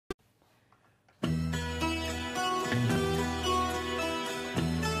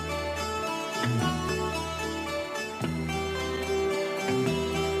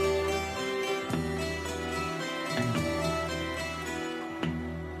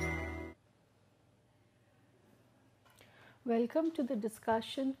Welcome to the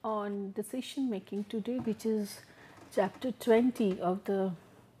discussion on decision making today, which is chapter 20 of the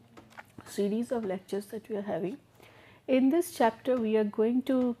series of lectures that we are having. In this chapter, we are going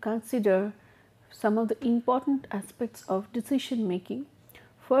to consider some of the important aspects of decision making.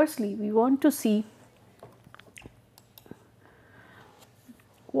 Firstly, we want to see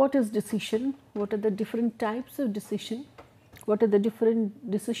what is decision, what are the different types of decision, what are the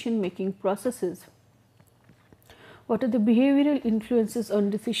different decision making processes, what are the behavioral influences on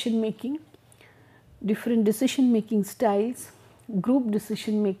decision making, different decision making styles, group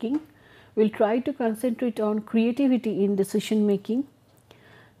decision making. We will try to concentrate on creativity in decision making,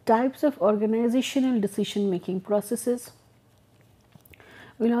 types of organizational decision making processes.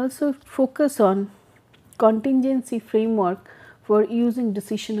 We will also focus on contingency framework for using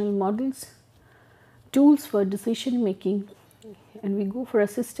decisional models, tools for decision making, and we go for a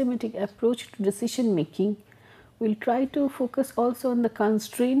systematic approach to decision making. We will try to focus also on the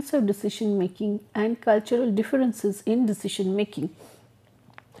constraints of decision making and cultural differences in decision making.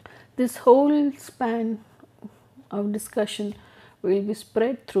 This whole span of discussion will be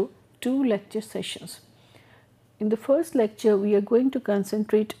spread through 2 lecture sessions. In the first lecture, we are going to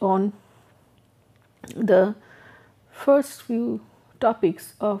concentrate on the first few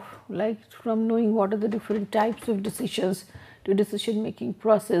topics of, like, from knowing what are the different types of decisions to decision making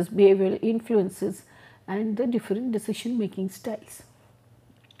process, behavioral influences, and the different decision making styles.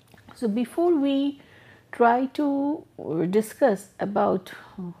 So, before we try to discuss about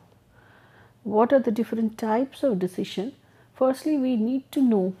what are the different types of decision, firstly we need to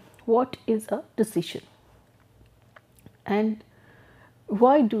know what is a decision and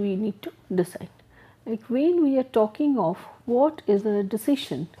why do we need to decide. Like, when we are talking of what is a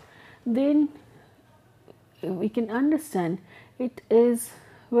decision, then we can understand it is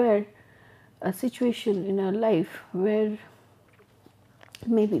where a situation in our life where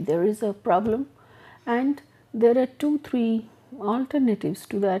maybe there is a problem and there are 2-3 alternatives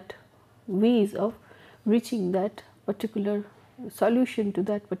to that, ways of reaching that particular solution to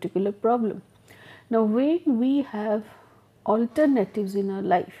that particular problem. Now, when we have alternatives in our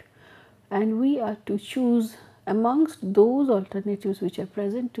life and we are to choose amongst those alternatives which are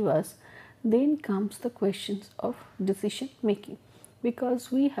present to us, then comes the questions of decision making,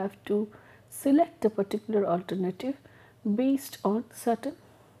 because we have to select a particular alternative based on certain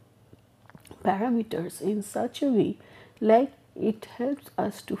parameters in such a way like it helps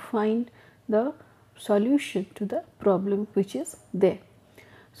us to find the solution to the problem which is there.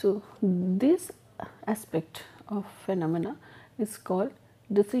 So, this aspect of phenomena is called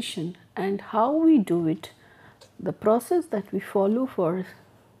decision, and how we do it, the process that we follow for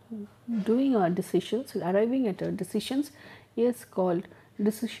doing our decisions, arriving at our decisions, is called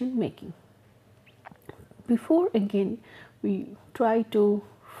decision making. Before again we try to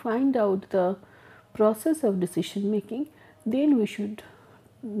find out the process of decision making, then we should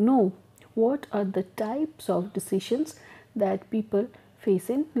know what are the types of decisions that people face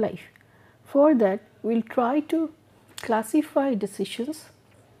in life. For that, we will try to classify decisions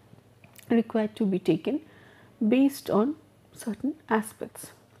required to be taken based on certain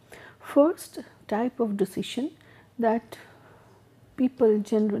aspects. First type of decision that people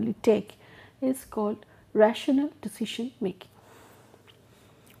generally take is called rational decision making,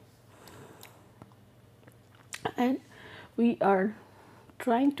 and we are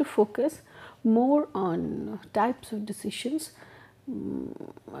trying to focus more on types of decisions.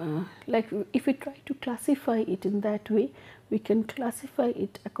 Like, if we try to classify it in that way, we can classify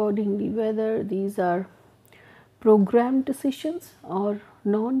it accordingly, whether these are programmed decisions or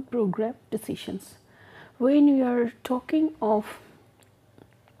non-programmed decisions. When we are talking of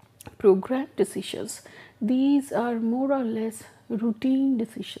programmed decisions, these are more or less routine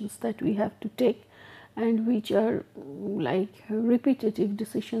decisions that we have to take, and which are like repetitive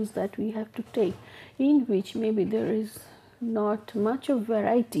decisions that we have to take, in which maybe there is not much of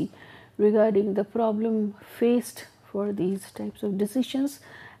variety regarding the problem faced for these types of decisions,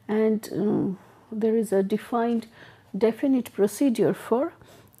 and there is a definite procedure for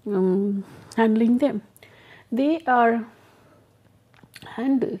handling them. They are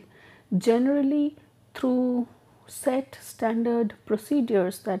handled generally through set standard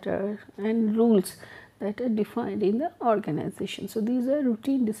procedures that are and rules that are defined in the organization. So, these are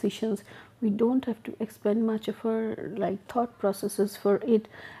routine decisions. We do not have to expend much of our thought processes for it,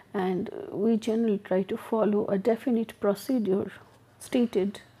 and we generally try to follow a definite procedure,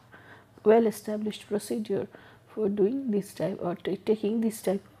 stated well established procedure for doing this type or taking this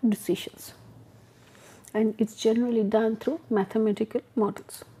type of decisions, and it is generally done through mathematical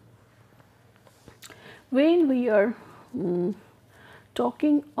models. When we are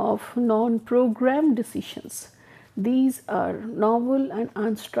talking of non-programmed decisions. These are novel and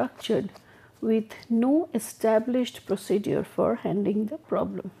unstructured with no established procedure for handling the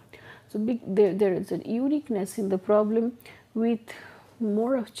problem. So, there is a uniqueness in the problem with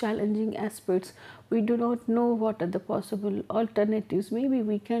more of challenging aspects. We do not know what are the possible alternatives. Maybe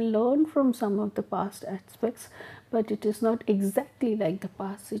we can learn from some of the past aspects, but it is not exactly like the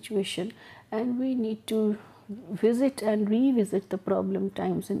past situation, and we need to visit and revisit the problem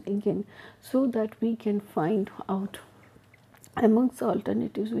times and again, so that we can find out amongst the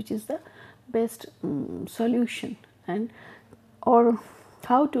alternatives which is the best solution, and or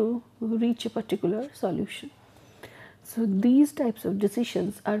how to reach a particular solution. So, these types of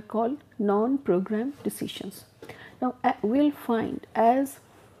decisions are called non-programmed decisions. Now, we will find as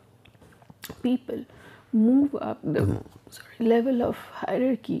people move up the level of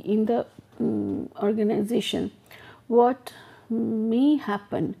hierarchy in the organization, what may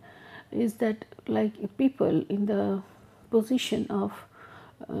happen is that, like, people in the position of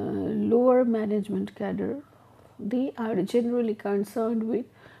lower management cadre, they are generally concerned with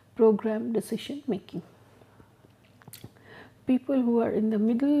program decision making. People who are in the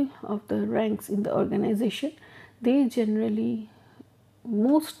middle of the ranks in the organization, they generally,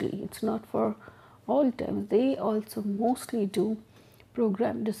 mostly, it's not for all times, they also mostly do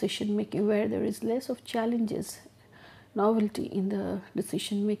program decision making, where there is less of challenges, novelty in the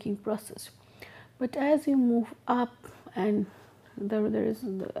decision making process. But as you move up and there is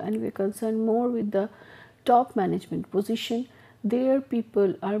and we are concerned more with the top management position, there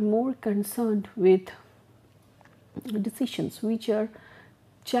people are more concerned with decisions which are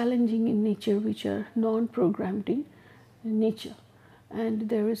challenging in nature, which are non-programmed in nature, and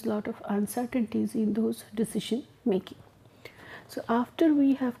there is a lot of uncertainties in those decision making. So, after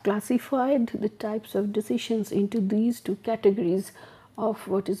we have classified the types of decisions into these two categories of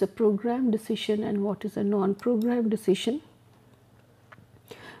what is a programmed decision and what is a non-programmed decision,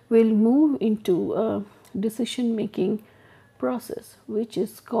 we will move into a decision making process which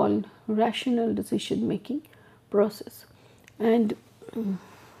is called rational decision making process. And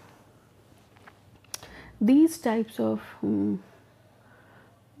these types of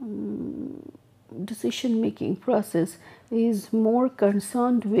decision making process is more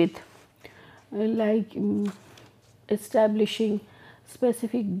concerned with establishing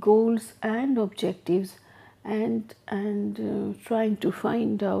specific goals and objectives, and trying to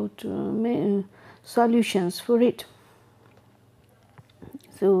find out solutions for it.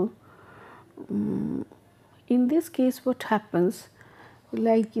 So, in this case, what happens,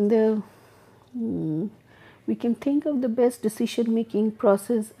 like in the we can think of the best decision making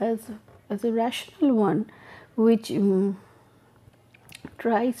process as a rational one, which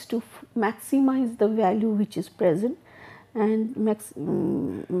tries to maximize the value which is present, and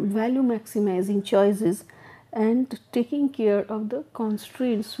value maximizing choices, and taking care of the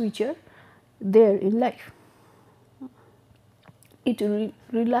constraints which are there in life. It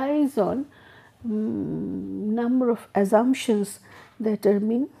relies on number of assumptions that are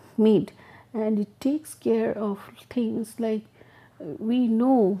being made, and it takes care of things like we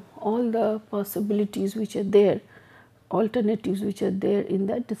know all the possibilities which are there, alternatives which are there in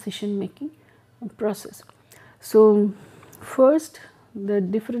that decision making process. So, first, the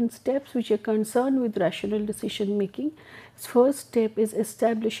different steps which are concerned with rational decision making. First step is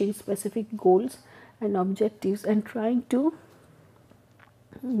establishing specific goals and objectives and trying to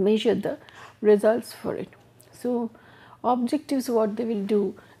measure the results for it. So, objectives, what they will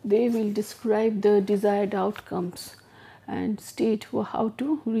do, they will describe the desired outcomes and state how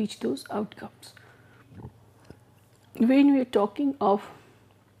to reach those outcomes. When we are talking of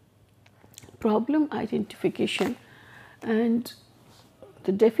problem identification and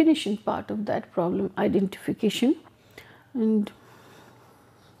the definition part of that problem identification, and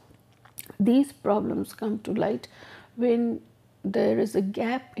these problems come to light when there is a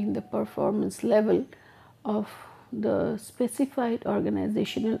gap in the performance level of the specified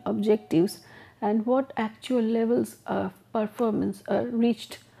organizational objectives and what actual levels of performance are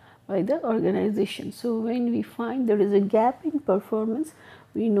reached by the organization. So, when we find there is a gap in performance,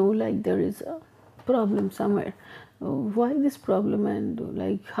 we know like there is a problem somewhere. Why this problem, and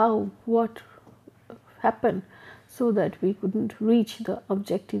like how, what happened so that we couldn't reach the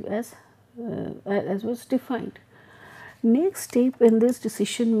objective as was defined. Next step in this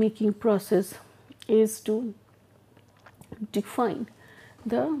decision making process is to define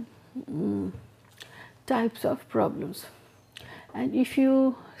the types of problems. And if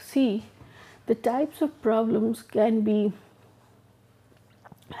you see, the types of problems can be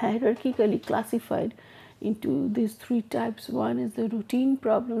hierarchically classified into these three types. One is the routine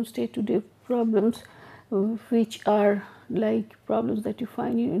problems, day-to-day problems, which are like problems that you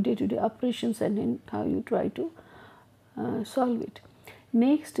find in your day-to-day operations and in how you try to solve it.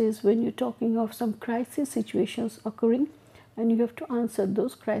 Next is when you're talking of some crisis situations occurring and you have to answer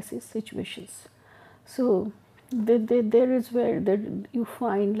those crisis situations. So there is where you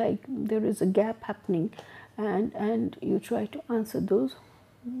find like there is a gap happening, and you try to answer those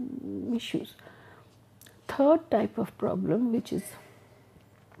issues. Third type of problem, which is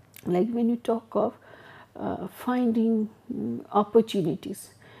like when you talk of finding opportunities.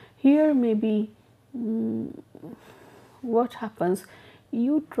 Here maybe what happens,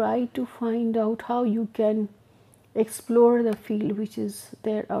 you try to find out how you can explore the field which is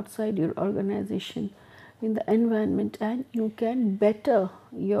there outside your organization in the environment, and you can better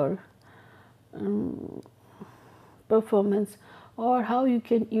your performance, or how you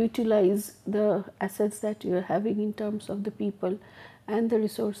can utilize the assets that you are having in terms of the people and the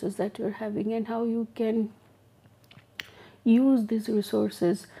resources that you are having, and how you can use these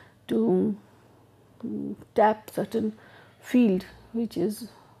resources to tap certain field which is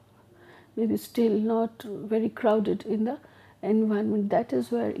maybe still not very crowded in the environment. That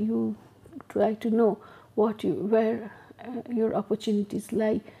is where you try to know where your opportunities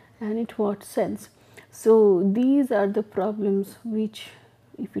lie and in what sense. So these are the problems which,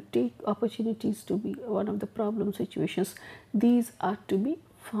 if you take opportunities to be one of the problem situations, these are to be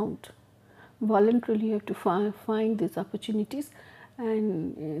found. Voluntarily you have to find these opportunities,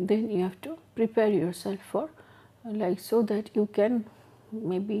 and then you have to prepare yourself for like, so that you can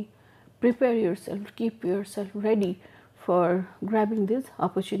maybe prepare yourself, keep yourself ready for grabbing these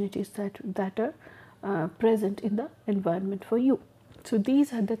opportunities that are present in the environment for you. So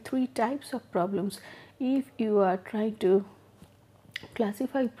these are the three types of problems if you are trying to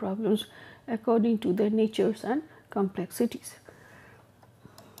classify problems according to their natures and complexities.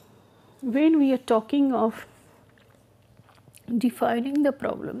 When we are talking of defining the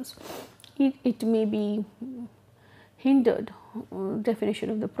problems, it may be hindered. Definition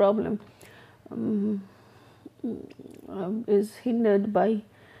of the problem is hindered by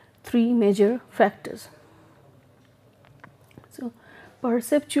three major factors. So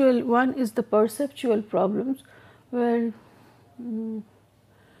perceptual, one is the perceptual problems, where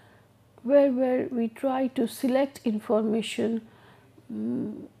we try to select information.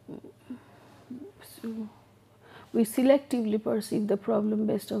 So we selectively perceive the problem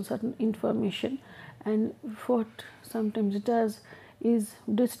based on certain information, and what sometimes it does is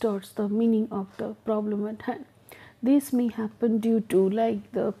distorts the meaning of the problem at hand. This may happen due to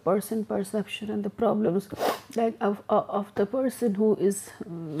like the person perception and the problems like of the person who is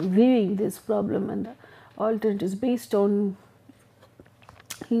viewing this problem and the alternatives based on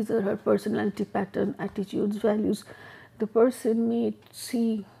his or her personality pattern, attitudes, values. The person may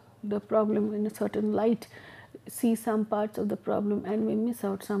see the problem in a certain light, see some parts of the problem and may miss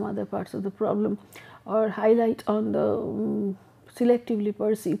out some other parts of the problem, or highlight on the selectively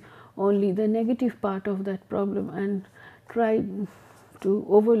perceive only the negative part of that problem and try to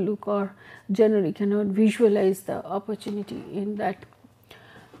overlook or generally cannot visualize the opportunity in that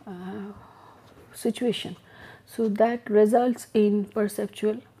situation. So that results in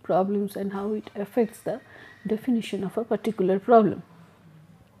perceptual problems and how it affects the definition of a particular problem.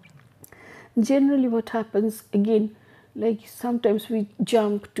 Generally what happens, again, like sometimes we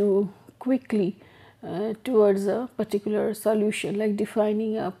jump too quickly towards a particular solution, like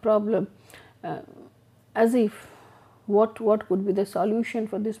defining a problem as if what could be the solution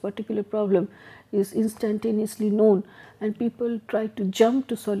for this particular problem is instantaneously known, and people try to jump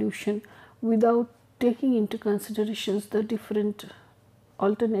to solution without taking into considerations the different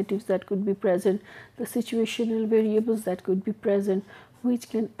alternatives that could be present, the situational variables that could be present, which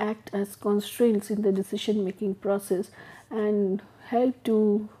can act as constraints in the decision making process and help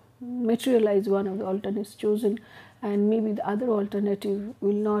to materialize one of the alternatives chosen, and maybe the other alternative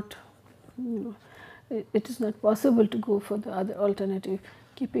will not, it is not possible to go for the other alternative,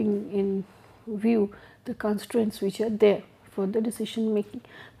 keeping in view the constraints which are there for the decision making.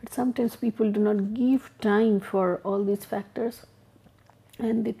 But sometimes people do not give time for all these factors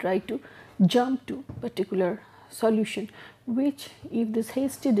and they try to jump to particular solution, which if this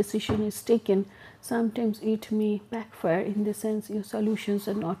hasty decision is taken, sometimes it may backfire in the sense your solutions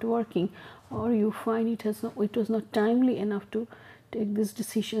are not working, or you find it was not timely enough to take these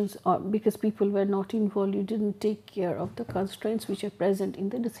decisions, or because people were not involved, you didn't take care of the constraints which are present in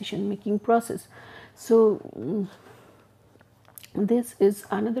the decision making process. So this is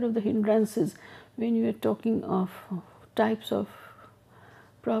another of the hindrances when you are talking of types of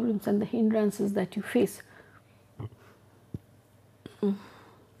problems and the hindrances that you face.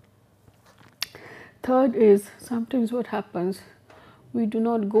 Third is sometimes what happens, we do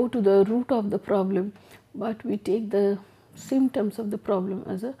not go to the root of the problem, but we take the symptoms of the problem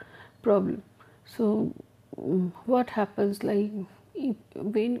as a problem. So, what happens, like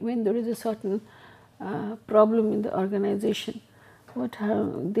when there is a certain problem in the organization,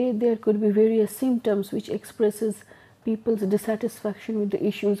 there could be various symptoms which expresses people's dissatisfaction with the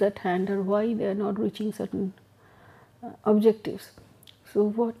issues at hand or why they are not reaching certain objectives. So,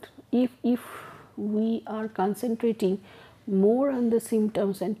 what if we are concentrating more on the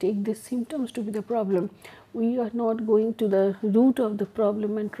symptoms and take these symptoms to be the problem, we are not going to the root of the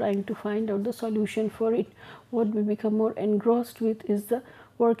problem and trying to find out the solution for it. What we become more engrossed with is the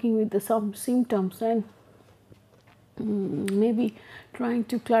working with the some symptoms and maybe trying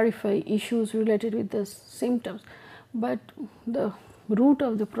to clarify issues related with the symptoms, but the root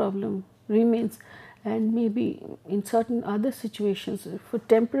of the problem remains. And maybe in certain other situations, for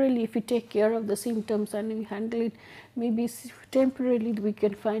temporarily, if we take care of the symptoms and we handle it, maybe temporarily we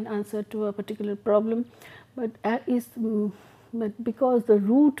can find answer to a particular problem, but but because the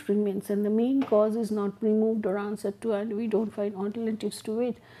root remains and the main cause is not removed or answered to, and we don't find alternatives to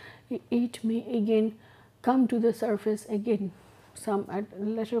it, it may again come to the surface again some at a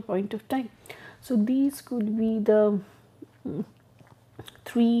later point of time. So these could be the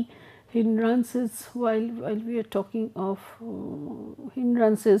three hindrances while we are talking of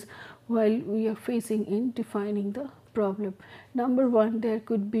hindrances while we are facing in defining the problem. Number one, there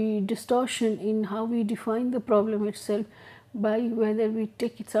could be distortion in how we define the problem itself, by whether we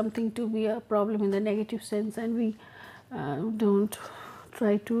take it something to be a problem in the negative sense and we don't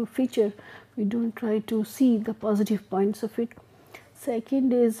try to feature, we don't try to see the positive points of it.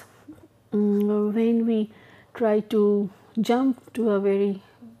 Second is when we try to jump to a very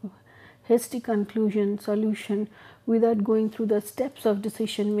hasty conclusion solution without going through the steps of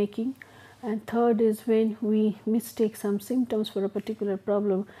decision making. And third is when we mistake some symptoms for a particular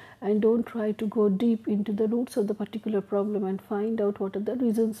problem and don't try to go deep into the roots of the particular problem and find out what are the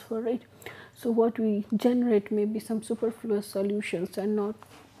reasons for it. So what we generate may be some superfluous solutions and not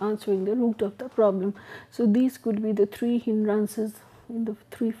answering the root of the problem. So these could be the three hindrances, in the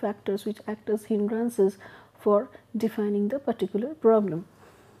three factors which act as hindrances for defining the particular problem.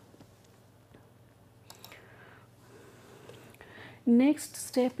 Next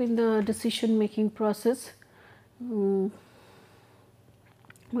step in the decision making process,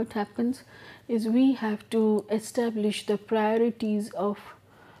 what happens is we have to establish the priorities of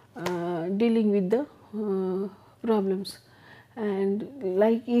dealing with the problems. And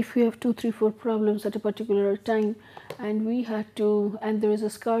like if we have 2, 3, 4 problems at a particular time, and we have to, and there is a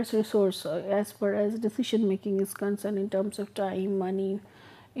scarce resource as far as decision making is concerned in terms of time, money,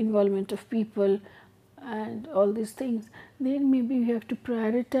 involvement of people and all these things, then maybe we have to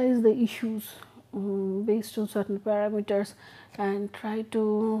prioritize the issues based on certain parameters and try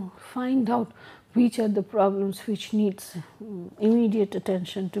to find out which are the problems which needs immediate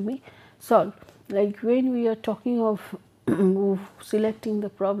attention to be solved. Like when we are talking of selecting the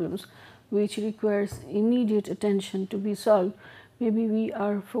problems which requires immediate attention to be solved, maybe we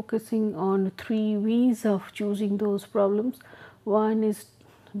are focusing on 3 ways of choosing those problems. One is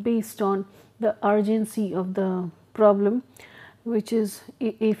based on the urgency of the problem, which is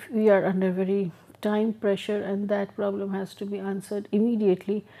if we are under very time pressure and that problem has to be answered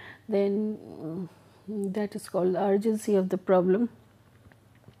immediately, then that is called the urgency of the problem.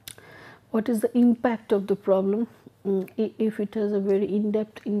 What is the impact of the problem? If it has a very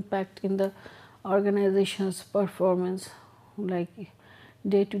in-depth impact in the organization's performance, like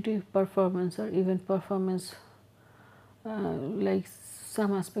day-to-day performance or even performance, like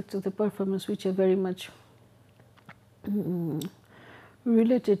some aspects of the performance which are very much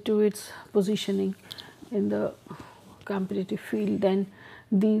related to its positioning in the competitive field, then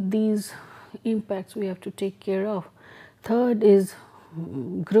these impacts we have to take care of. Third is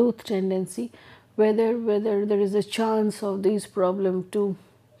growth tendency, whether there is a chance of this problem to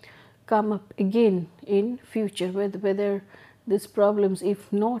come up again in future, whether these problems,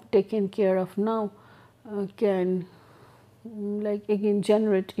 if not taken care of now, can like again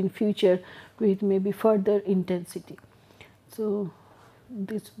generate in future with maybe further intensity. So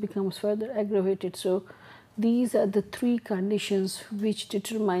this becomes further aggravated. So these are the 3 conditions which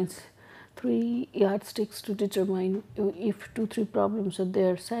determines 3 yardsticks to determine if 2, 3 problems are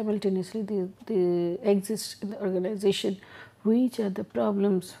there simultaneously, they exist in the organization, which are the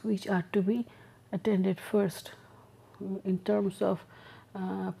problems which are to be attended first in terms of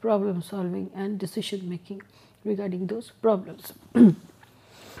problem solving and decision making regarding those problems.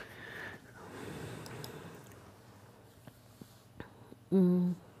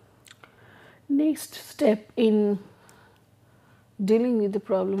 Next step in dealing with the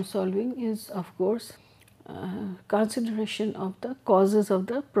problem solving is, of course, consideration of the causes of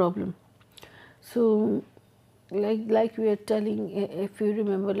the problem. So, like we are telling, if you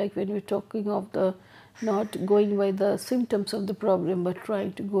remember, like when we are talking of the not going by the symptoms of the problem, but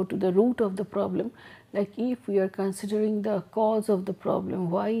trying to go to the root of the problem. Like if we are considering the cause of the problem,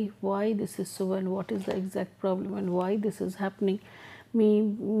 why this is so, and what is the exact problem, and why this is happening,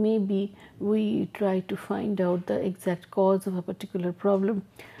 maybe we try to find out the exact cause of a particular problem,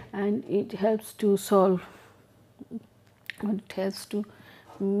 and it helps to solve, it helps to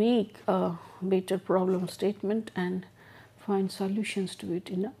make a better problem statement and find solutions to it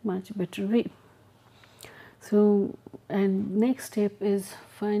in a much better way. So, and next step is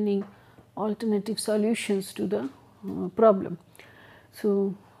finding alternative solutions to the problem.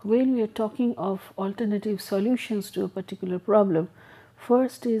 So, when we are talking of alternative solutions to a particular problem,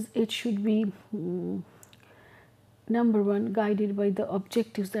 first is it should be number one, guided by the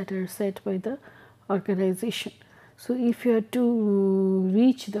objectives that are set by the organization. So, if you are to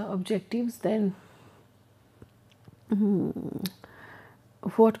reach the objectives, then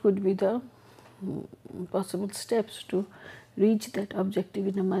what could be the possible steps to reach that objective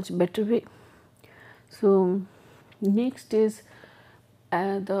in a much better way. So, next is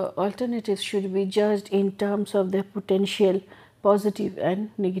the alternatives should be judged in terms of their potential positive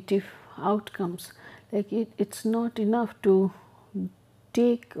and negative outcomes. Like it's not enough to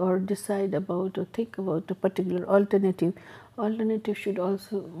take or decide about or think about a particular alternative. Alternative should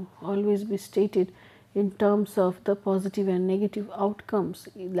also always be stated in terms of the positive and negative outcomes.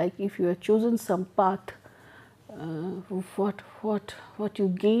 Like if you have chosen some path, what you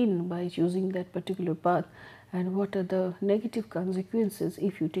gain by choosing that particular path, and what are the negative consequences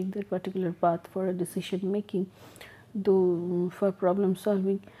if you take that particular path for a decision making, though for problem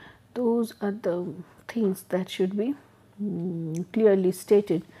solving. Those are the things that should be clearly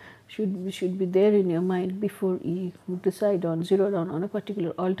stated, should be there in your mind before you decide on, zero down on a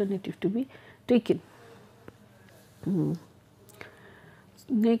particular alternative to be taken.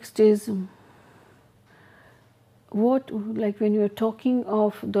 Next is what, like when you are talking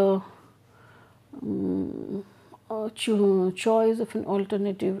of the choice of an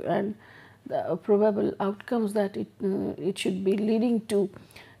alternative and the probable outcomes that it should be leading to,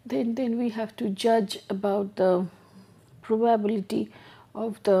 then we have to judge about the probability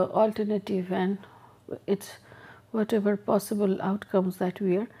of the alternative and its whatever possible outcomes that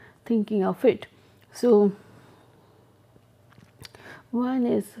we are thinking of it. So, one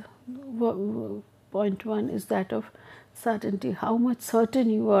is point one is that of certainty. How much certain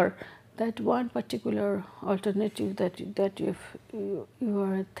you are that one particular alternative that you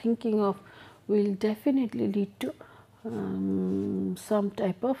are thinking of will definitely lead to some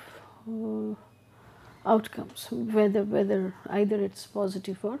type of outcomes, whether either it's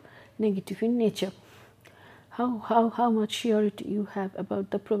positive or negative in nature. How much surety you have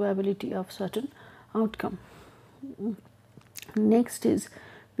about the probability of certain outcome. Next is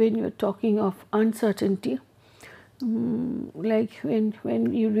when you are talking of uncertainty, like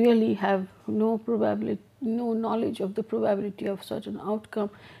when you really have no probability, no knowledge of the probability of certain outcome,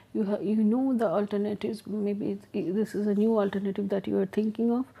 you know the alternatives. Maybe this is a new alternative that you are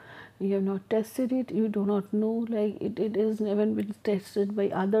thinking of. You have not tested it. You do not know, like it has never been tested by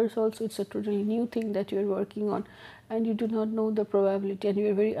others. Also, it's a totally new thing that you are working on, and you do not know the probability, and you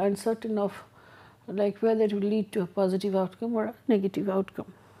are very uncertain of like whether it will lead to a positive outcome or a negative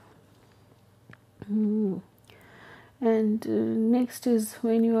outcome. And next is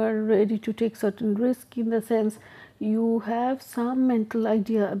when you are ready to take certain risk, in the sense you have some mental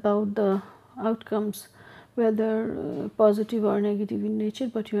idea about the outcomes, whether positive or negative in nature,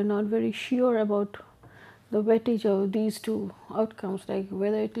 but you are not very sure about the weightage of these two outcomes, like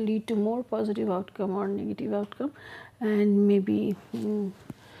whether it will lead to more positive outcome or negative outcome, and maybe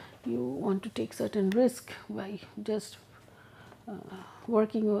you want to take certain risk by just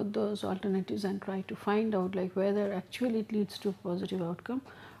working with those alternatives and try to find out like whether actually it leads to a positive outcome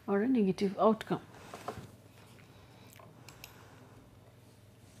or a negative outcome.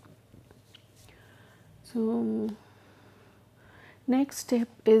 So, next step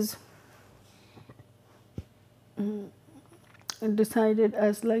is decided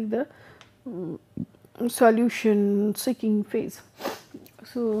as like the solution seeking phase.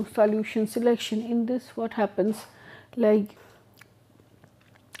 So, solution selection, in this what happens, like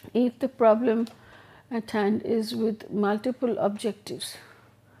if the problem at hand is with multiple objectives,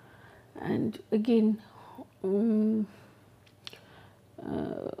 and again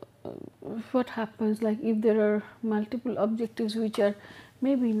what happens, like if there are multiple objectives which are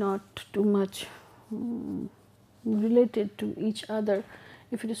maybe not too much related to each other,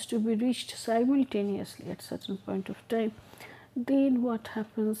 if it is to be reached simultaneously at certain point of time, then what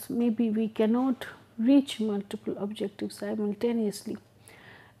happens, maybe we cannot reach multiple objectives simultaneously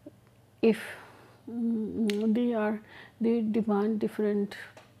if they demand different,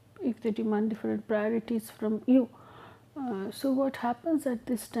 if they demand different priorities from you. So what happens at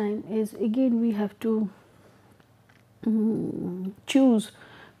this time is, again we have to choose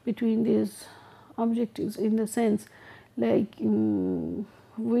between these objectives, in the sense like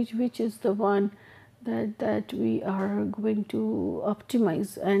which is the one that we are going to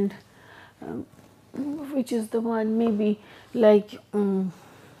optimize, and which is the one maybe like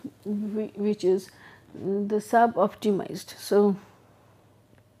which is the sub optimized. So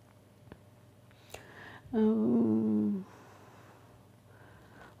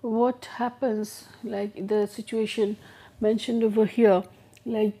what happens, like the situation mentioned over here,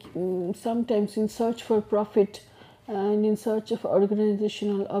 like sometimes in search for profit and in search of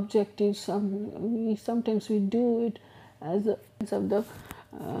organizational objectives, sometimes we do it as a sense of the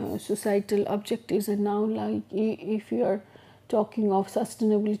societal objectives. And now, like if you are talking of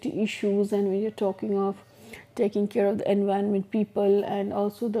sustainability issues, and when you're talking of taking care of the environment, people, and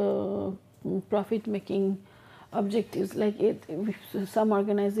also the profit making objectives, like some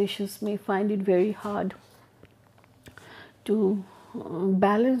organizations may find it very hard to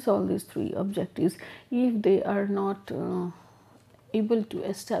balance all these three objectives if they are not able to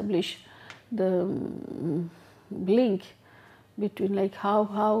establish the link between, like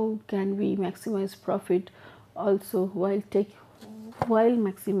how can we maximize profit also while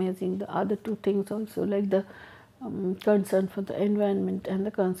maximizing the other two things also, like the concern for the environment and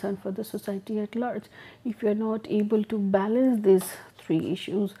the concern for the society at large. If you are not able to balance these three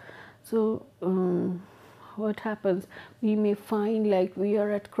issues, so what happens, we may find like we are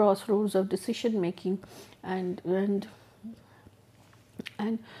at crossroads of decision making, and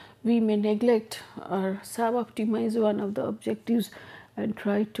we may neglect or sub optimize one of the objectives and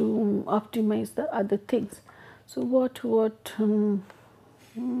try to optimize the other things. So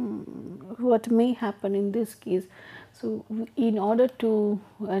what may happen in this case, so in order to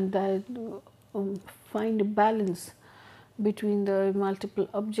find a balance between the multiple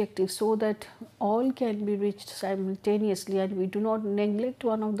objectives, so that all can be reached simultaneously and we do not neglect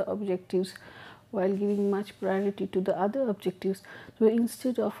one of the objectives while giving much priority to the other objectives. So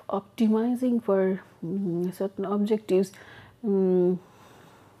instead of optimizing for certain objectives,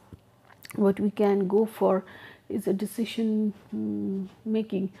 what we can go for is a decision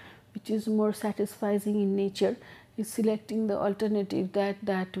making which is more satisfying in nature, is selecting the alternative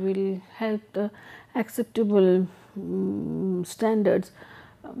that will help the acceptable standards,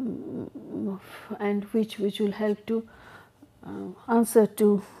 and which will help to answer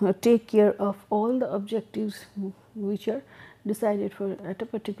to take care of all the objectives which are decided for at a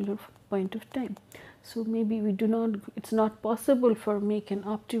particular point of time. So maybe we do not, it's not possible for make an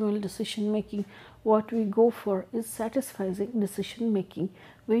optimal decision making. What we go for is satisfying decision making,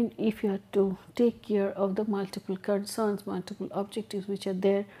 when if you have to take care of the multiple concerns, multiple objectives which are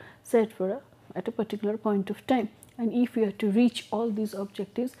there set for at a particular point of time, and if you have to reach all these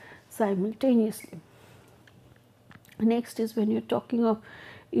objectives simultaneously. Next is when you're talking of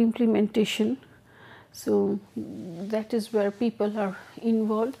implementation. So that is where people are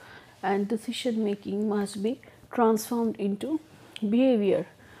involved, and decision making must be transformed into behavior.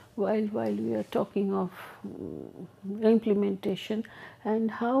 While we are talking of implementation and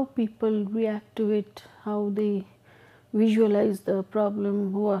how people react to it, how they visualize the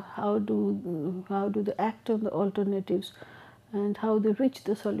problem, how do they act on the alternatives, and how they reach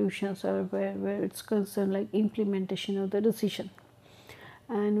the solutions, or where it's concerned like implementation of the decision.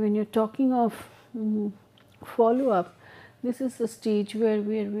 And when you're talking of follow up, this is the stage where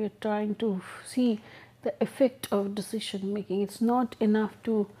we are trying to see the effect of decision making. It's not enough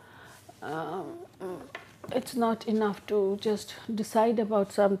to just decide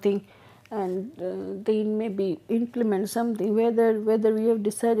about something and then maybe implement something, whether we have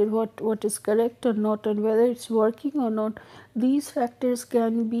decided what is correct or not, and whether it's working or not. These factors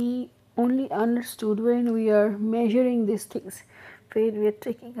can be only understood when we are measuring these things, where we are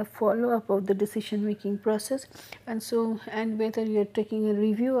taking a follow up of the decision making process, and whether you are taking a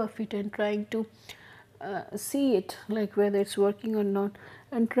review of it and trying to see it, like whether it's working or not,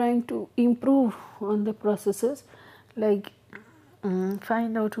 and trying to improve on the processes, like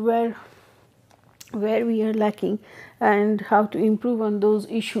find out where we are lacking and how to improve on those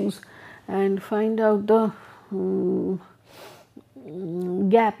issues, and find out the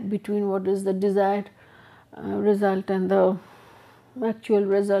gap between what is the desired result and the actual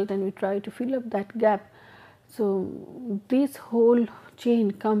result, and we try to fill up that gap. So, this whole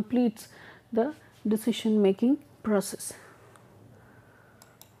chain completes the decision making process.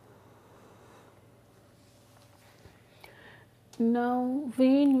 Now,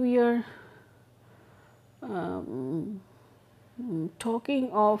 when we are talking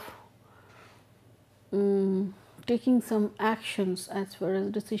of taking some actions as far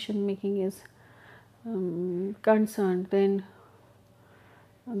as decision making is concerned, then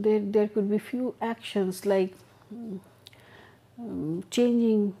there could be few actions like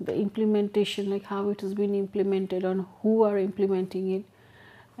changing the implementation, like how it has been implemented, on who are implementing it,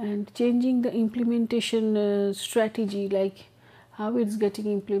 and changing the implementation strategy, like how it's getting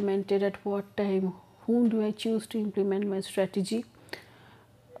implemented, at what time, whom do I choose to implement my strategy.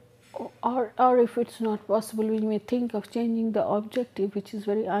 Or if it's not possible, we may think of changing the objective, which is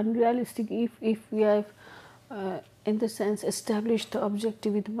very unrealistic if we have in the sense established the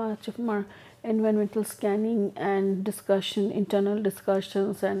objective with much of more environmental scanning and discussion, internal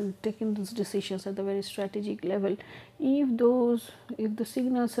discussions, and taking those decisions at the very strategic level. If the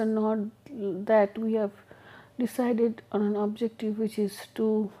signals are not that we have decided on an objective which is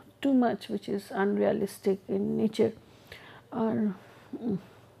too much, which is unrealistic in nature, or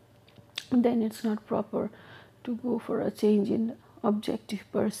then it's not proper to go for a change in objective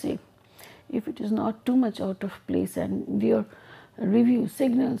per se. If it is not too much out of place and your review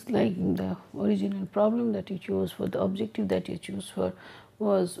signals like the original problem that you chose for, the objective that you chose for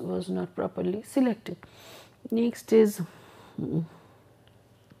was not properly selected. Next is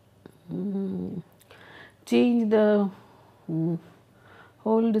change the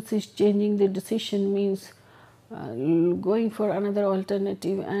whole decision. Changing the decision means going for another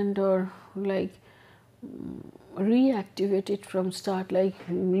alternative and or like reactivate it from start, like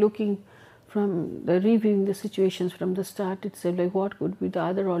looking from the reviewing the situations from the start itself, like what could be the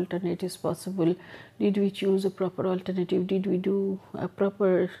other alternatives possible, did we choose a proper alternative, did we do a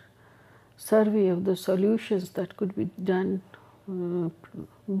proper survey of the solutions that could be done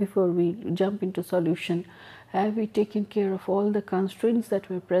before we jump into solution, have we taken care of all the constraints that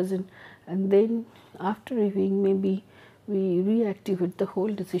were present, and then after reviewing maybe we reactivate the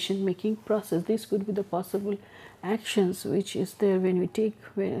whole decision making process. This could be the possible actions which is there when we take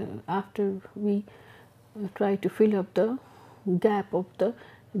after we try to fill up the gap of the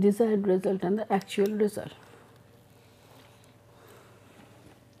desired result and the actual result.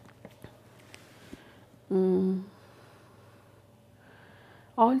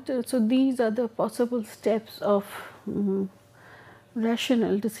 So these are the possible steps of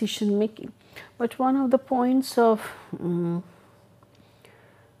rational decision making. But one of the points of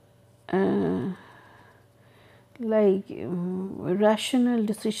rational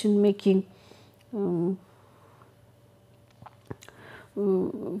decision making,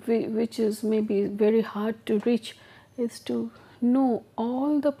 which is maybe very hard to reach, is to know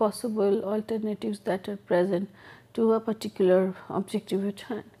all the possible alternatives that are present to a particular objective at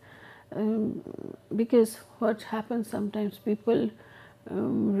hand. Because what happens sometimes, people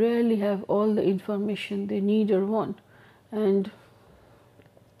rarely have all the information they need or want, and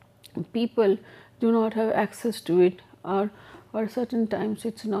people do not have access to it, or certain times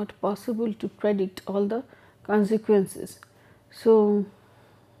it's not possible to predict all the consequences. So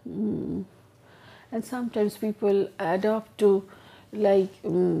and sometimes people adopt to like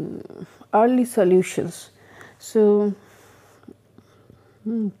early solutions. So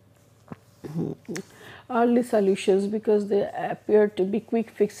early solutions, because they appear to be quick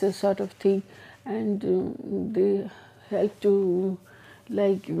fixes sort of thing, and they help to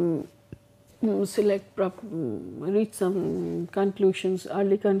like select reach some conclusions,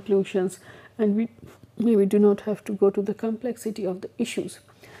 early conclusions, and we maybe do not have to go to the complexity of the issues.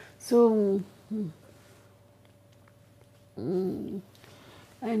 So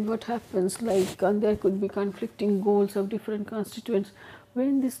and what happens, like there could be conflicting goals of different constituents.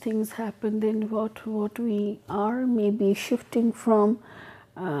 When these things happen, then what we are maybe shifting from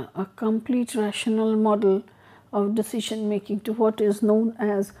a complete rational model of decision making to what is known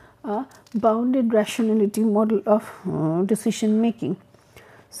as a bounded rationality model of decision making.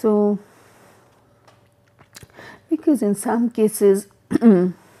 So because in some cases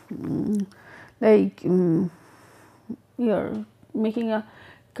like you are making a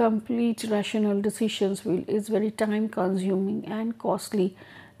complete rational decisions is very time consuming and costly,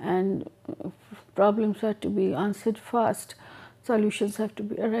 and problems have to be answered fast, solutions have to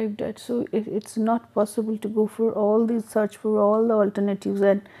be arrived at. So it's not possible to go for all these, search for all the alternatives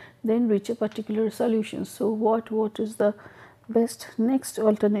and then reach a particular solution. So what is the best next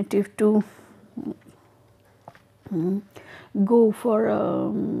alternative to go for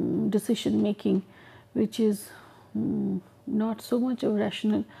decision making, which is not so much of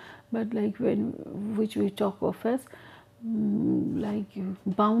rational, but like which we talk of as like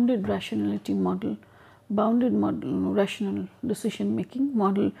bounded rationality model, bounded model, rational decision making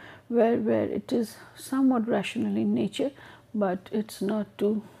model, where it is somewhat rational in nature, but it's not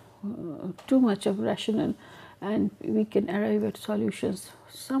too much of rational, and we can arrive at solutions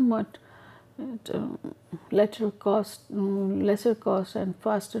somewhat at lesser cost and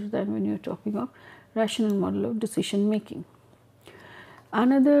faster than when you are talking of rational model of decision making.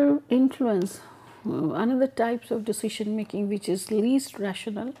 Another influence, another types of decision making which is least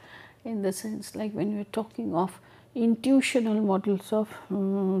rational, in the sense like when we are talking of intuitional models of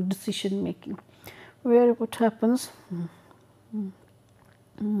decision making, where what happens,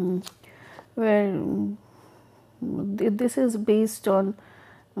 where this is based on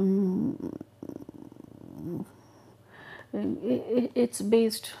it's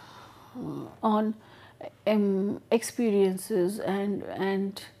based on experiences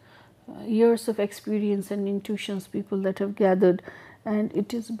and years of experience and intuitions people that have gathered, and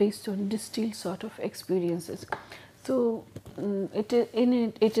it is based on distilled sort of experiences. So it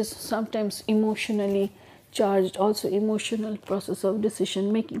is sometimes emotionally charged, also emotional process of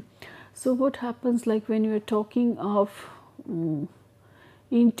decision making. So what happens, like when you are talking of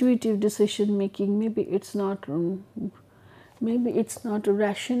intuitive decision making, maybe it's not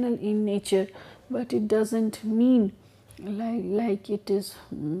rational in nature, but it doesn't mean like it is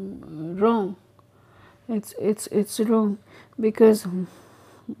wrong. It's wrong because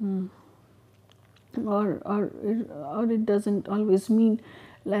or it doesn't always mean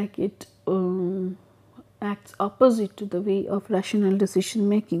like it acts opposite to the way of rational decision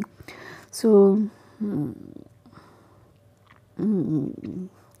making. So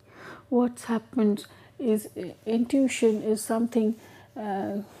what's happened is intuition is something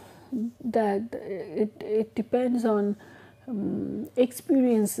that it depends on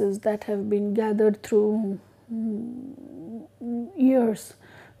experiences that have been gathered through years,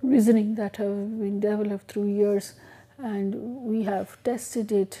 reasoning that have been developed through years, and we have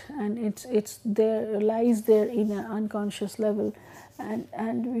tested it, and it's there, lies there in an unconscious level,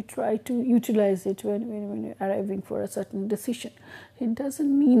 and we try to utilize it when we're arriving for a certain decision. It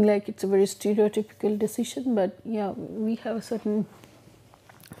doesn't mean like it's a very stereotypical decision, but yeah, we have a certain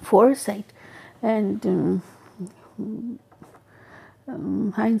foresight and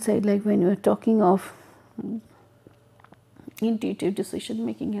hindsight, like when you're talking of intuitive decision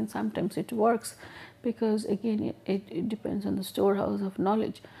making, and sometimes it works because again it depends on the storehouse of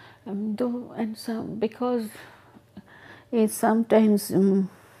knowledge, though, and some because it's sometimes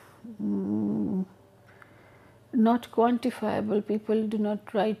not quantifiable. People do not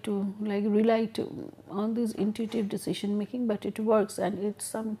try to like rely on this intuitive decision making, but it works, and it's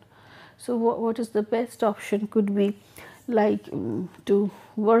some. So what is the best option could be like to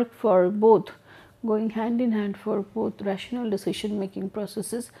work for both, going hand in hand for both rational decision making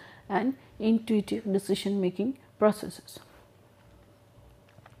processes and intuitive decision making processes.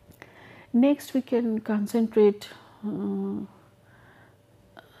 Next we can concentrate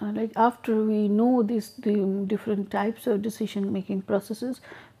like after we know the different types of decision making processes,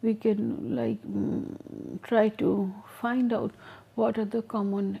 we can like try to find out what are the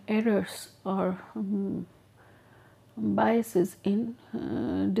common errors or biases in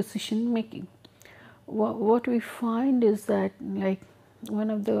decision making. What we find is that like one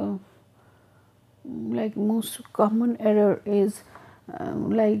of the like most common error is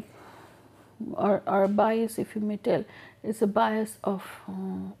like our bias, if you may tell, is a bias of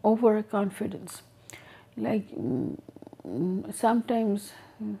overconfidence. Like sometimes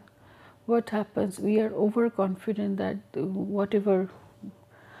what happens, we are overconfident that whatever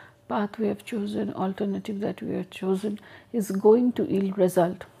path we have chosen, alternative that we have chosen, is going to yield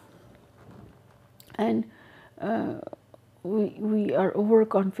result, and we are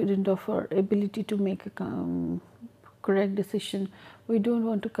overconfident of our ability to make a correct decision. We don't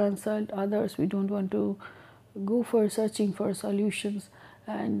want to consult others, we don't want to go for searching for solutions,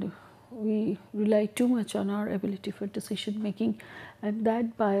 and we rely too much on our ability for decision making, and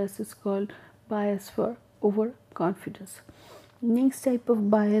that bias is called bias for overconfidence. Next type of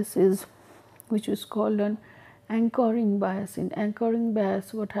bias is which is called an anchoring bias. In anchoring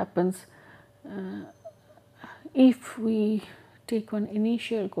bias, what happens, if we take one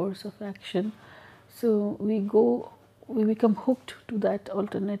initial course of action, so we become hooked to that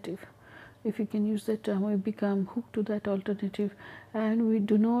alternative, if you can use that term, we become hooked to that alternative, and we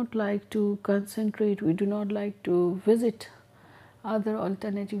do not like to concentrate, we do not like to visit other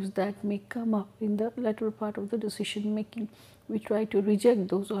alternatives that may come up in the latter part of the decision making. We try to reject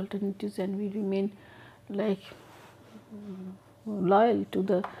those alternatives and we remain like loyal to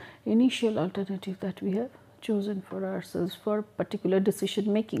the initial alternative that we have chosen for ourselves for particular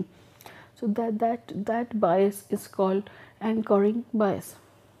decision making. So that bias is called anchoring bias.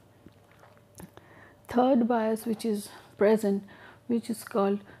 Third bias which is present, which is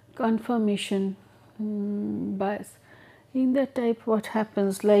called confirmation bias. In that type, what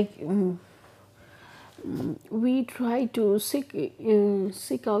happens, like we try to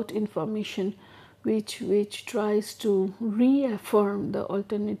seek out information which tries to reaffirm the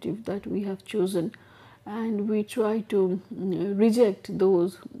alternative that we have chosen, and we try to reject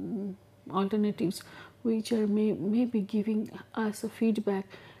those alternatives which are maybe giving us a feedback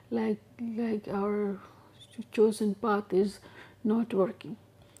like our chosen path is not working.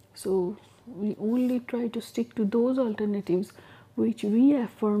 So we only try to stick to those alternatives which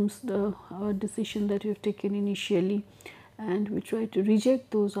reaffirms our decision that we have taken initially, and we try to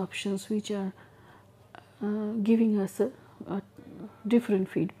reject those options which are giving us a different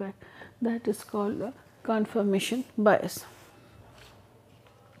feedback. That is called a confirmation bias.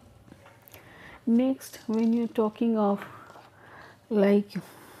 Next, when you are talking of like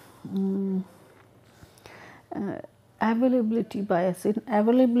availability bias, in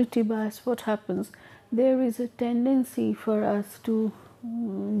availability bias, what happens, there is a tendency for us to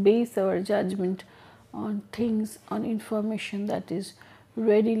base our judgment on things, on information that is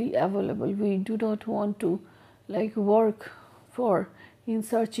readily available. We do not want to like work for in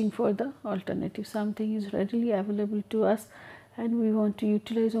searching for the alternative. Something is readily available to us and we want to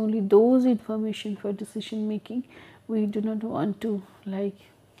utilize only those information for decision making. We do not want to like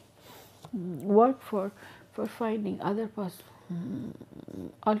work for finding other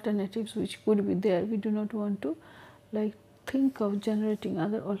alternatives which could be there. We do not want to like think of generating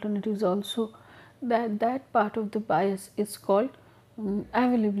other alternatives also. That part of the bias is called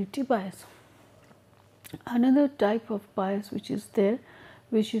availability bias. Another type of bias which is there,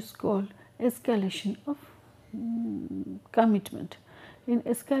 which is called escalation of commitment. In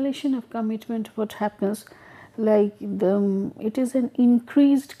escalation of commitment, what happens, like it is an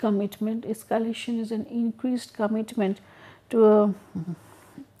increased commitment. Escalation is an increased commitment to a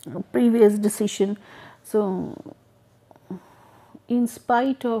previous decision. So in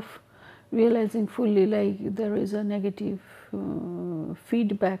spite of realizing fully like there is a negative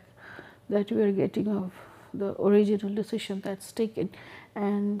feedback that we are getting of the original decision that's taken,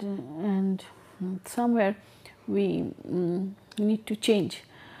 and somewhere we need to change,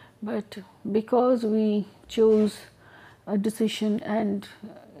 but because we chose a decision and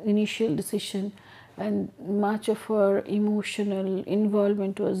initial decision and much of our emotional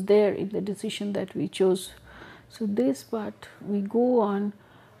involvement was there in the decision that we chose, so this part we go on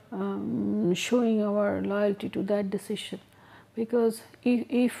showing our loyalty to that decision, because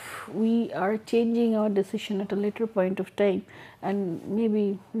if we are changing our decision at a later point of time and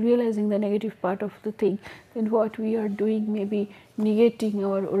maybe realizing the negative part of the thing, then what we are doing may be negating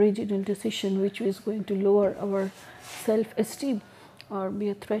our original decision, which is going to lower our self-esteem or be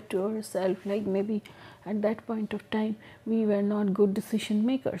a threat to ourselves, like maybe at that point of time we were not good decision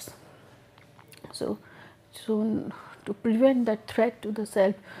makers. So to prevent that threat to the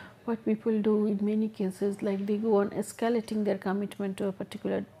self, what people do in many cases, like they go on escalating their commitment to a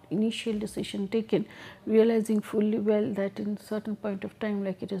particular initial decision taken, realizing fully well that in certain point of time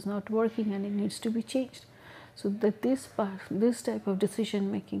like it is not working and it needs to be changed. So that this type of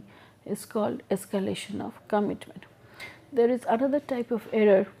decision making is called escalation of commitment. There is another type of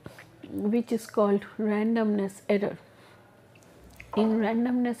error which is called randomness error. In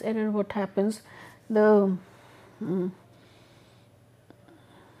randomness error, what happens, there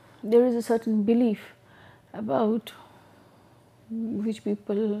is a certain belief about which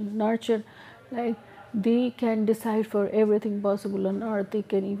people nurture, like they can decide for everything possible on earth, they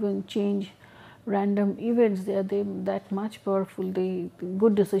can even change random events, they are that much powerful, they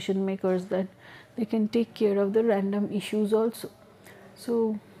good decision makers that they can take care of the random issues also.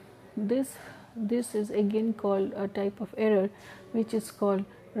 So this is again called a type of error which is called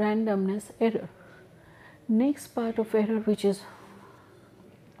randomness error. Next part of error which is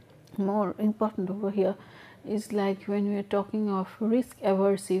more important over here is like when we are talking of risk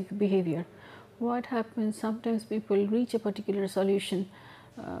aversive behavior. What happens, sometimes people reach a particular solution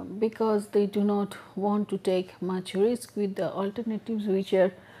because they do not want to take much risk with the alternatives which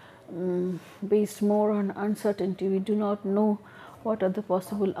are based more on uncertainty. We do not know what are the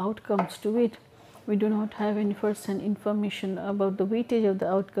possible outcomes to it. We do not have any first hand information about the weightage of the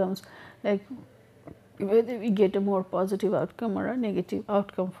outcomes. Like whether we get a more positive outcome or a negative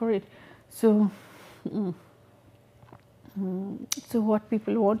outcome for it. So, so what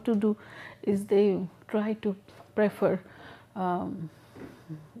people want to do is they try to prefer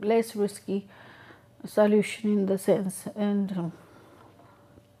less risky solution in the sense, and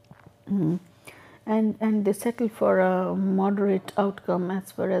they settle for a moderate outcome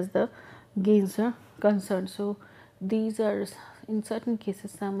as far as the gains are concerned. So, these are in certain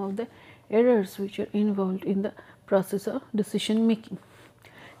cases some of the errors which are involved in the process of decision making.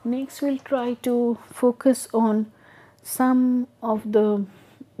 Next, we will try to focus on some of the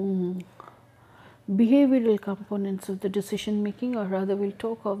behavioral components of the decision making, or rather we will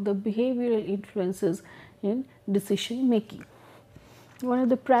talk of the behavioral influences in decision making. One of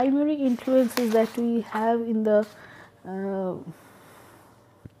the primary influences that we have in the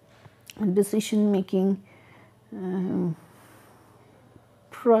decision making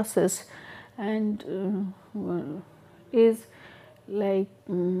process and is like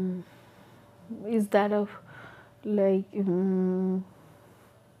is that of like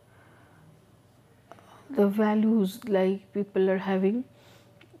the values like people are having,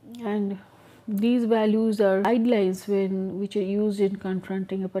 and these values are guidelines which are used in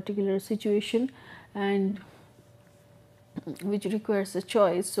confronting a particular situation and which requires a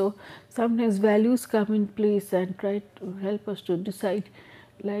choice. So, sometimes values come in place and try to help us to decide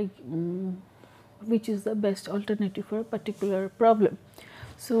like which is the best alternative for a particular problem.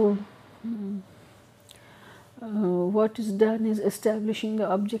 So, what is done is establishing the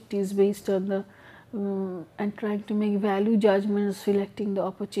objectives based on the and trying to make value judgments, selecting the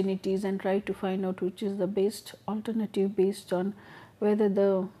opportunities and try to find out which is the best alternative based on whether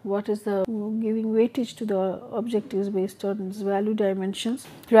the what is the giving weightage to the objectives based on its value dimensions,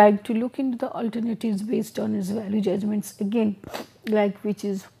 trying to look into the alternatives based on its value judgments again, like which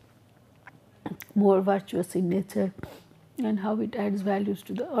is more virtuous in nature and how it adds values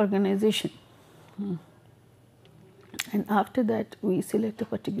to the organization. And after that we select a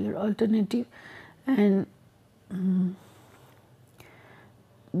particular alternative, and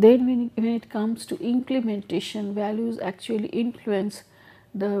then when it comes to implementation, values actually influence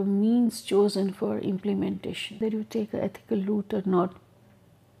the means chosen for implementation, whether you take an ethical route or not.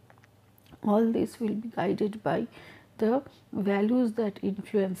 All this will be guided by the values that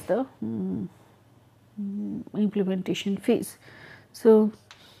influence the implementation phase. So,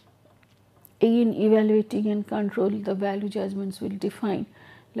 again evaluating and control the value judgments will define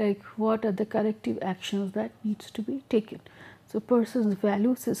like what are the corrective actions that needs to be taken. So, person's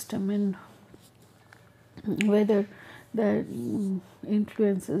value system and whether that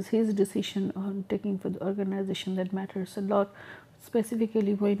influences his decision on taking for the organization, that matters a lot,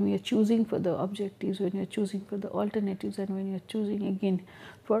 specifically when we are choosing for the objectives, when you are choosing for the alternatives, and when you are choosing again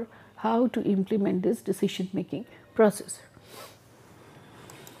for how to implement this decision making process.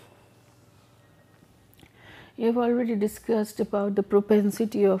 We have already discussed about the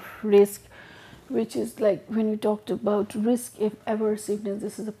propensity of risk, which is like when we talked about risk aversiveness.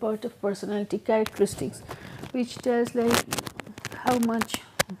 This is a part of personality characteristics which tells like how much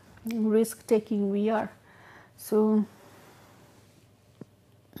risk taking we are. So,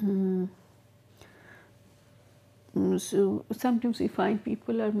 so sometimes we find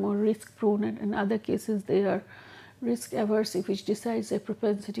people are more risk prone, and in other cases they are risk aversive, which decides a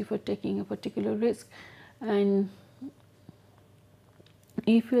propensity for taking a particular risk. And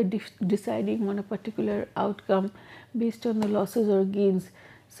if you are deciding on a particular outcome based on the losses or gains,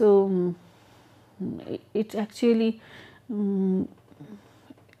 so it actually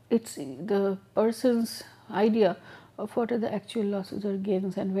it's the person's idea of what are the actual losses or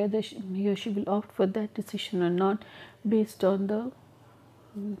gains and whether he or she will opt for that decision or not based on the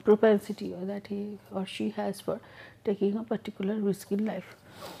propensity or that he or she has for taking a particular risk in life.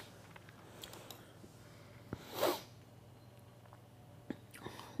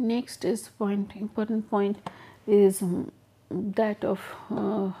 Next is important point is that of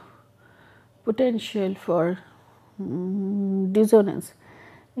potential for dissonance,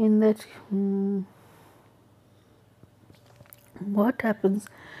 in that what happens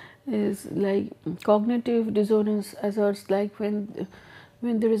is like cognitive dissonance as like when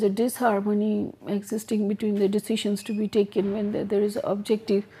there is a disharmony existing between the decisions to be taken, when there is an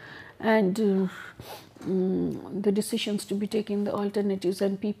objective and the decisions to be taken, the alternatives,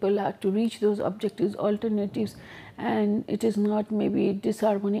 and people have to reach those objectives, alternatives, and it is not, maybe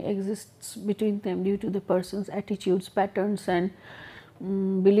disharmony exists between them due to the person's attitudes, patterns and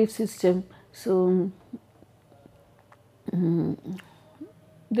belief system. So,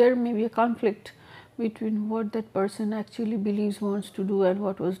 there may be a conflict between what that person actually believes, wants to do, and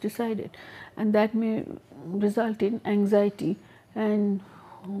what was decided, and that may result in anxiety and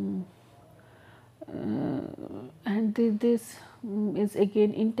this is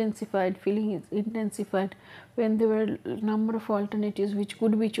again intensified, feeling is intensified when there were a number of alternatives which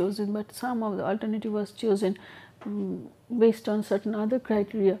could be chosen, but some of the alternative was chosen based on certain other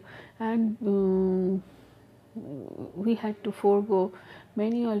criteria, and we had to forego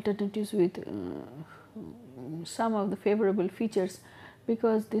many alternatives with some of the favorable features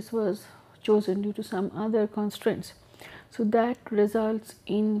because this was chosen due to some other constraints. So, that results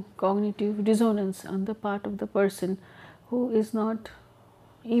in cognitive dissonance on the part of the person who is not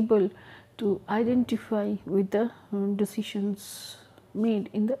able to identify with the decisions made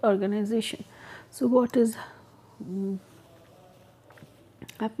in the organization. So, what is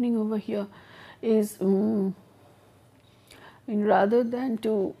happening over here is rather than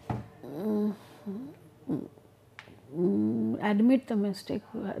to admit the mistake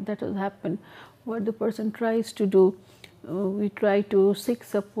that has happened, what the person tries to do, we try to seek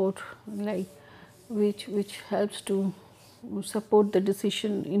support, like which helps to support the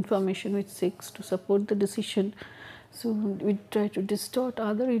decision, information which seeks to support the decision. So, we try to distort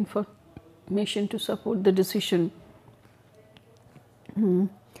other information to support the decision,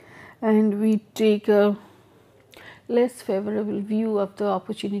 and we take a less favorable view of the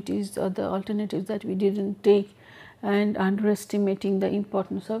opportunities or the alternatives that we did not take, and underestimating the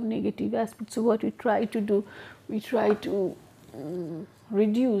importance of negative aspects. So, what we try to do, we try to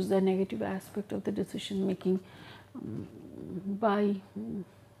reduce the negative aspect of the decision making by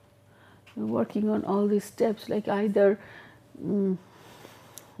working on all these steps, like either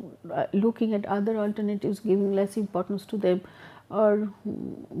looking at other alternatives, giving less importance to them, or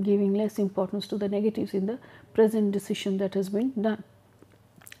giving less importance to the negatives in the present decision that has been done.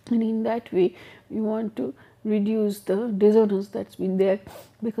 And in that way, we want to reduce the dissonance that's been there,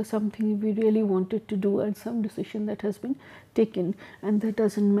 because something we really wanted to do and some decision that has been taken, and that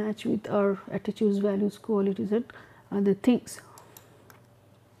doesn't match with our attitudes, values, qualities, and other things.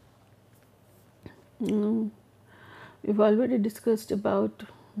 We've already discussed about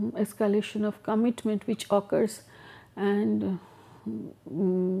escalation of commitment which occurs, and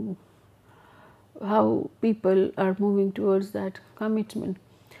how people are moving towards that commitment.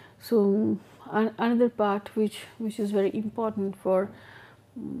 So, another part which is very important for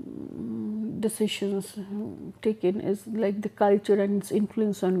decisions taken is like the culture and its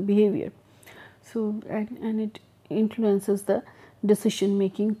influence on behavior. So, and it influences the decision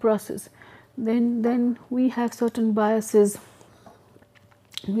making process. Then we have certain biases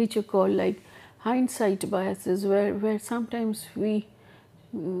which are called like hindsight biases, where sometimes we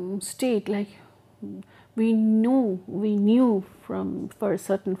state like we knew from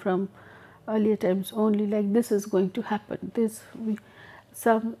earlier times only, like this is going to happen.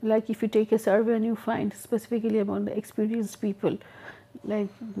 Some, like if you take a survey and you find specifically among the experienced people, like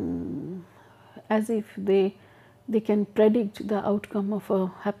as if they can predict the outcome of a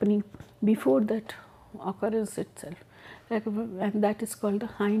happening before that occurrence itself, like, and that is called the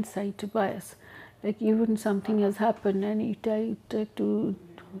hindsight bias. Like even something has happened and you try to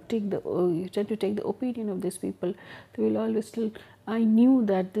take the opinion of these people, they will always tell, I knew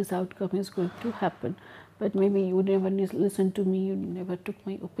that this outcome is going to happen, but maybe you never listened to me, you never took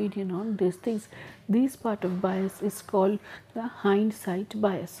my opinion on these things. This part of bias is called the hindsight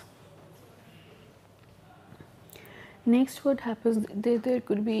bias. Next, what happens, there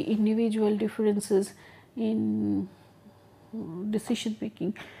could be individual differences in decision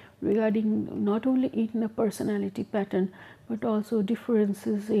making regarding not only in the personality pattern, but also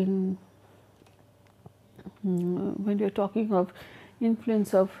differences in when we are talking of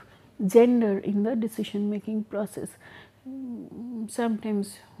influence of gender in the decision making process.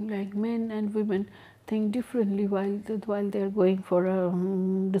 Sometimes like men and women think differently while they are going for a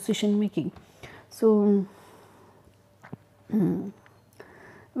decision making. So,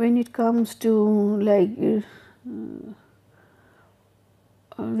 when it comes to like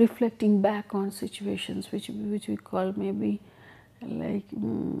reflecting back on situations which we call maybe like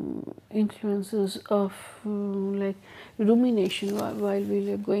influences of like rumination, while we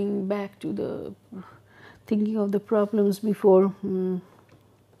are going back to the thinking of the problems before,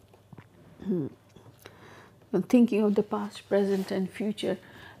 thinking of the past, present and future,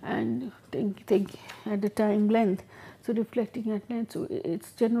 and think at the time length. So, reflecting at length, so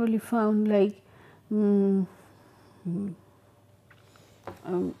it's generally found like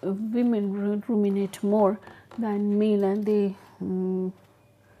women ruminate more than male, and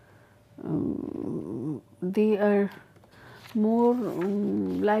they are more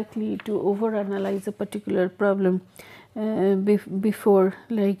likely to overanalyze a particular problem before,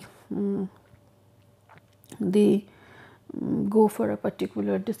 like they go for a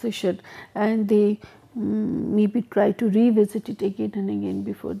particular decision, and they maybe try to revisit it again and again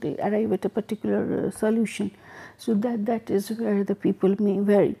before they arrive at a particular solution. So that is where the people may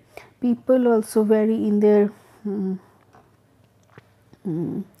vary. People also vary in their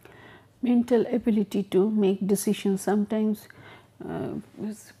mental ability to make decisions. Sometimes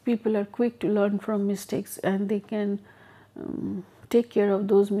people are quick to learn from mistakes, and they can take care of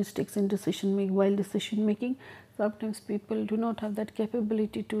those mistakes in decision making. While decision making, sometimes people do not have that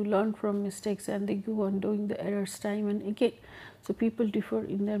capability to learn from mistakes, and they go on doing the errors time and again. So people differ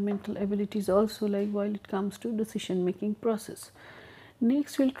in their mental abilities also, like while it comes to decision making process.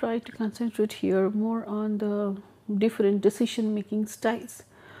 Next, we'll try to concentrate here more on the different decision making styles.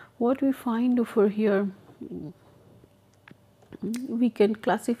 What we find over here, we can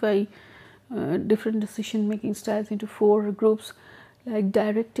classify different decision making styles into 4 groups, like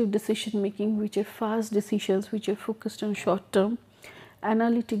directive decision making, which are fast decisions which are focused on short term;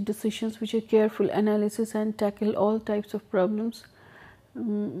 analytic decisions, which are careful analysis and tackle all types of problems;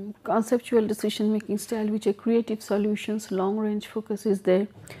 conceptual decision making style, which are creative solutions, long range focus is there;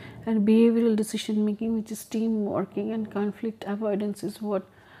 and behavioral decision making, which is team working and conflict avoidance is what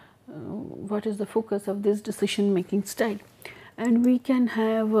is the focus of this decision making style. And we can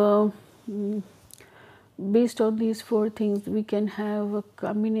have based on these 4 things, we can have a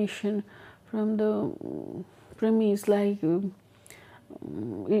combination from the premise, like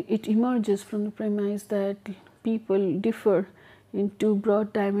it emerges from the premise that people differ in 2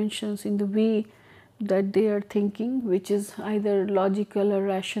 broad dimensions in the way that they are thinking, which is either logical or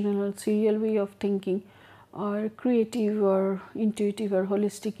rational or serial way of thinking, or creative or intuitive or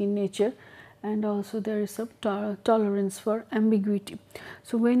holistic in nature. And also there is some tolerance for ambiguity.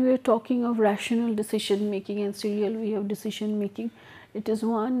 So when we are talking of rational decision making and serial way of decision making, it is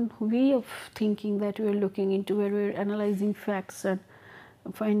one way of thinking that we are looking into, where we are analyzing facts and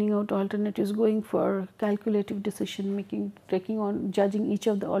finding out alternatives, going for calculative decision making, taking on judging each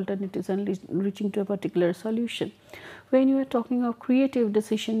of the alternatives and reaching to a particular solution. When you are talking of creative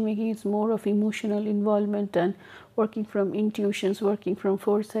decision making, it's more of emotional involvement and working from intuitions, working from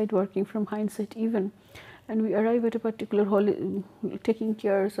foresight, working from hindsight even, and we arrive at a particular taking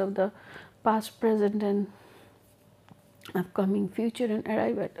care of the past, present and upcoming future, and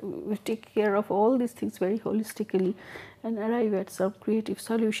arrive at, we take care of all these things very holistically and arrive at some creative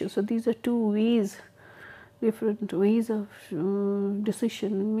solution. So these are 2 ways, different ways of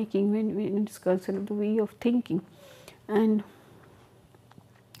decision making when it is concerned the way of thinking. And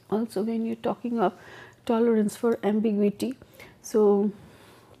also when you're talking of tolerance for ambiguity, so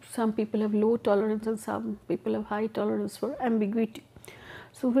some people have low tolerance and some people have high tolerance for ambiguity.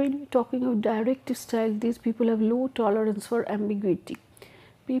 So when we're talking of directive style, these people have low tolerance for ambiguity.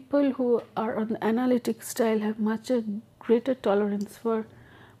 People who are on the analytic style have much a greater tolerance for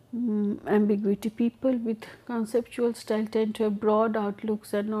ambiguity. People with conceptual style tend to have broad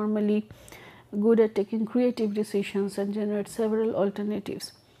outlooks and normally good at taking creative decisions and generate several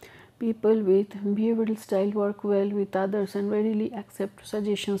alternatives. People with behavioral style work well with others and readily accept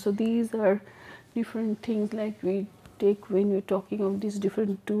suggestions. So these are different things like we take when we're talking of these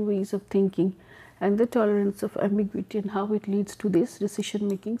different 2 ways of thinking and the tolerance of ambiguity and how it leads to this decision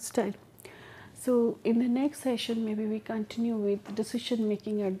making style. So in the next session, maybe we continue with decision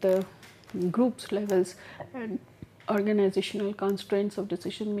making at the groups levels and organizational constraints of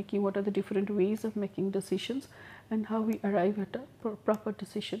decision making, what are the different ways of making decisions and how we arrive at a proper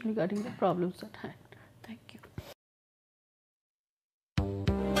decision regarding the problems at hand.